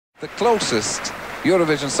The closest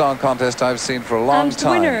Eurovision Song Contest I've seen for a long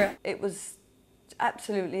time. And the winner, it was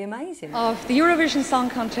absolutely amazing. Of the Eurovision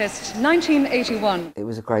Song Contest 1981. It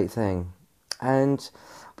was a great thing, and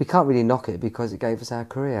we can't really knock it because it gave us our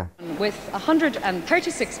career. With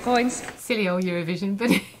 136 points. Silly old Eurovision,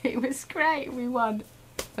 but it was great. We won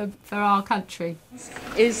for our country.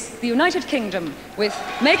 Is the United Kingdom with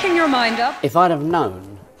Making Your Mind Up. If I'd have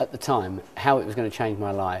known at the time how it was going to change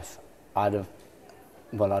my life, I'd have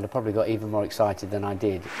probably got even more excited than I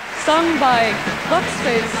did. Sung by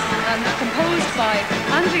Fizz and composed by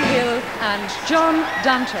Andy Hill and John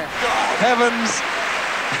Danter. Heavens,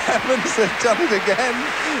 they've done it again.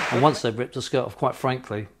 And once they ripped the skirt off, quite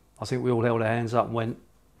frankly, I think we all held our hands up and went,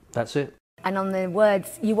 that's it. And on the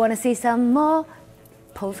words, you want to see some more?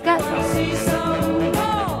 Pull skirts off.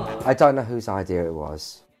 I don't know whose idea it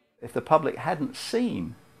was. If the public hadn't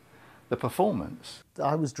seen the performance.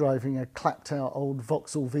 I was driving a clapped out old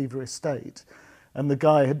Vauxhall Viva estate and the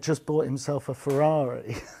guy had just bought himself a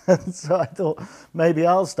Ferrari. And so I thought, maybe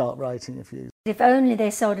I'll start writing a few. If only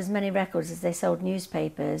they sold as many records as they sold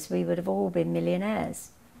newspapers, we would have all been millionaires.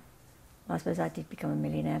 Well, I suppose I did become a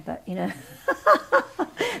millionaire, but you know,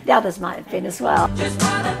 the others might have been as well. Just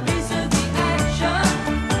want a piece of the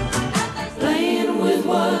action. Playing with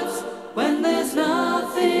words when there's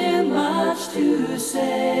nothing much to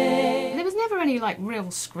say. There was never any like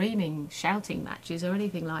real screaming, shouting matches or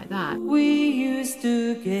anything like that. We used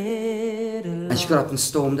to get along. And she got up and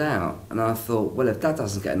stormed out, and I thought, well, if that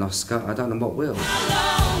doesn't get an Oscar, I don't know what will.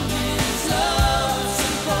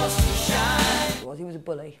 He was a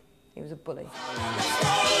bully. He was a bully.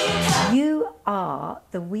 You are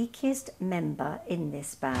the weakest member in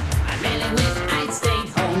this band. I really wish I'd stayed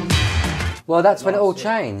home. Well, that's when it all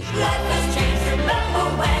changed. If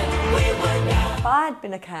I had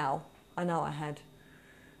been a cow, I know I had.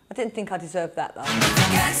 I didn't think I deserved that though.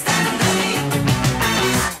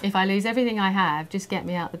 If I lose everything I have, just get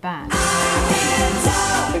me out the band.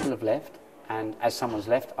 People have left, and as someone's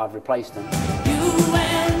left, I've replaced them. You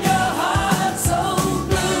and your heart so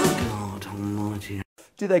blue. God almighty.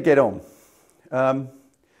 Did they get on?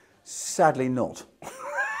 Sadly not.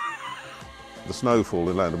 The snowfall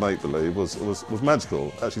in Land of Make Believe was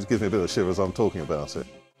magical. Actually, it gives me a bit of a shiver as I'm talking about it.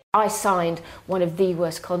 I signed one of the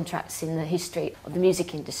worst contracts in the history of the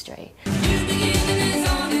music industry.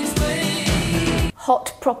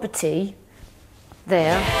 Hot property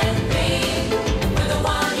there.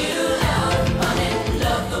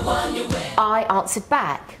 I answered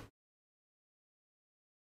back.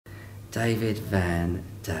 David Van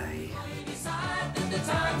Day.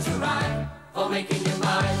 For making your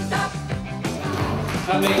mind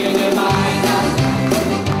up.